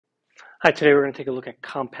Hi, today we're going to take a look at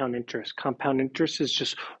compound interest. Compound interest is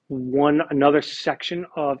just another section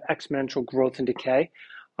of exponential growth and decay.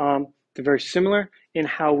 They're very similar in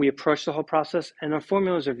how we approach the whole process, and our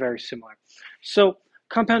formulas are very similar. So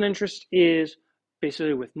compound interest is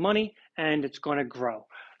basically with money, and it's going to grow.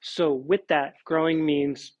 So with that, growing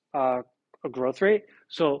means a growth rate.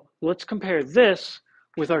 So let's compare this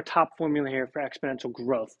with our top formula here for exponential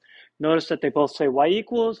growth. Notice that they both say y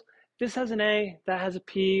equals. This has an A, that has a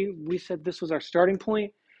P. We said this was our starting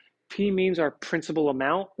point. P means our principal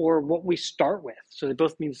amount or what we start with. So they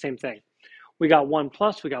both mean the same thing. We got 1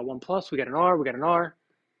 plus, we got 1 plus, we got an R, we got an R.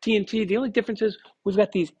 T and T, the only difference is we've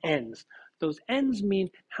got these N's. Those N's mean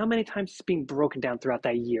how many times it's being broken down throughout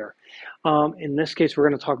that year. In this case, we're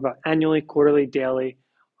going to talk about annually, quarterly, daily.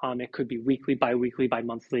 It could be weekly, bi-weekly,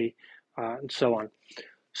 bi-monthly, and so on.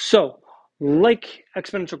 So, like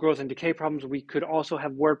exponential growth and decay problems, we could also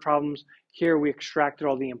have word problems. Here we extracted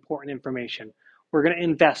all the important information. We're going to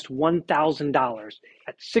invest $1,000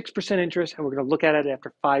 at 6% interest, and we're going to look at it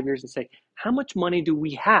after 5 years and say, how much money do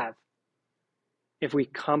we have if we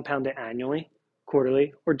compound it annually,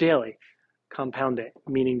 quarterly, or daily? Compound it,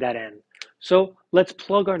 meaning that N. So let's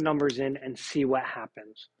plug our numbers in and see what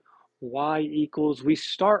happens. Y equals, we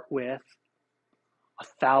start with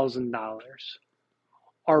 $1,000.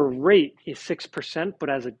 Our rate is 6%, but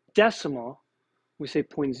as a decimal, we say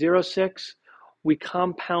 0.06. We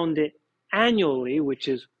compound it annually, which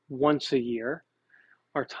is once a year.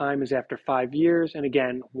 Our time is after 5 years, and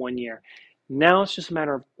again, 1 year. Now it's just a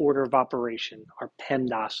matter of order of operation, our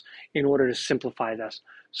PEMDAS, in order to simplify this.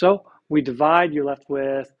 So we divide, you're left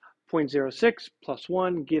with 0.06 plus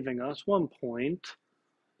 1, giving us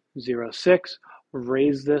 1.06.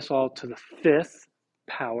 Raise this all to the 5th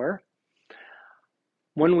power.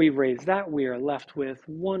 When we raise that, we are left with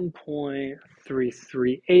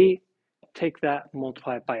 1.338. Take that,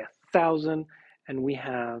 multiply it by 1,000, and we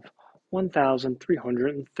have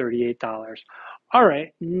 $1,338. All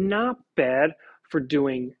right, not bad for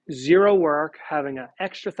doing zero work, having an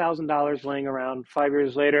extra $1,000 laying around 5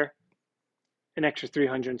 years later, an extra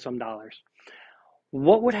 300 and some dollars.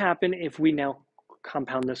 What would happen if we now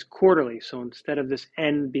compound this quarterly? So instead of this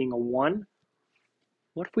N being a 1,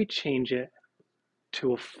 what if we change it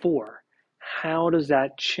to a 4? How does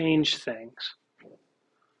that change things?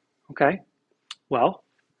 Okay, well,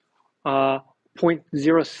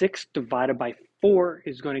 0.06 divided by 4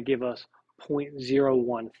 is going to give us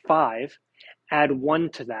 0.015. Add 1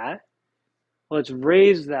 to that. Let's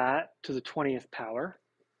raise that to the 20th power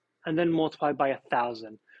and then multiply by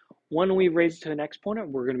 1,000. When we raise it to an exponent,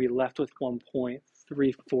 we're going to be left with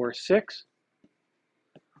 1.346.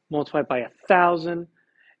 Multiply by 1,000.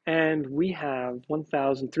 And we have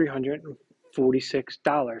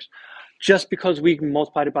 $1,346. Just because we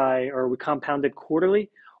multiplied it by, or we compounded quarterly,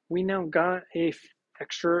 we now got a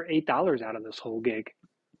extra $8 out of this whole gig.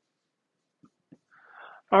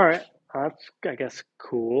 All right, that's, I guess,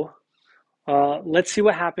 cool. Let's see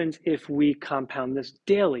what happens if we compound this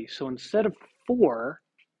daily. So instead of 4,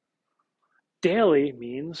 daily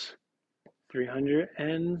means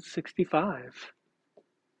 365.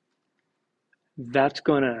 That's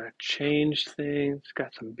going to change things.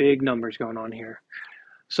 Got some big numbers going on here.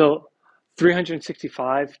 So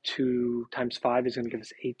 365 times 5 is going to give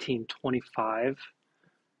us 1825.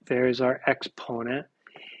 There's our exponent.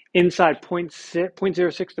 Inside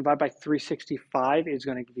 0.06 divided by 365 is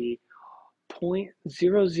going to be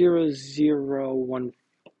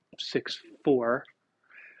 0.000164.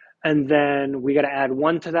 And then we got to add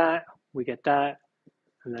 1 to that. We get that.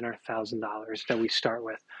 And then our $1,000 that we start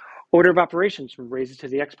with. Order of operations, raise it to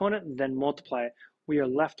the exponent, then multiply it. We are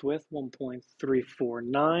left with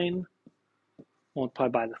 1.349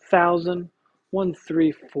 multiplied by the 1,000,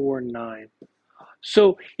 1,349.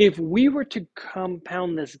 So if we were to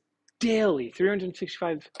compound this daily,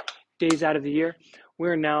 365 days out of the year,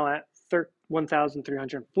 we're now at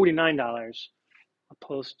 $1,349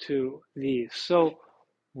 opposed to these. So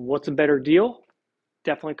what's a better deal?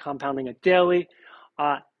 Definitely compounding it daily.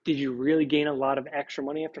 Did you really gain a lot of extra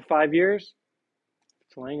money after 5 years?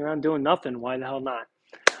 It's laying around doing nothing. Why the hell not?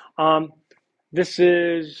 This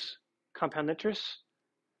is compound interest,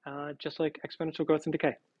 just like exponential growth and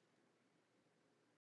decay.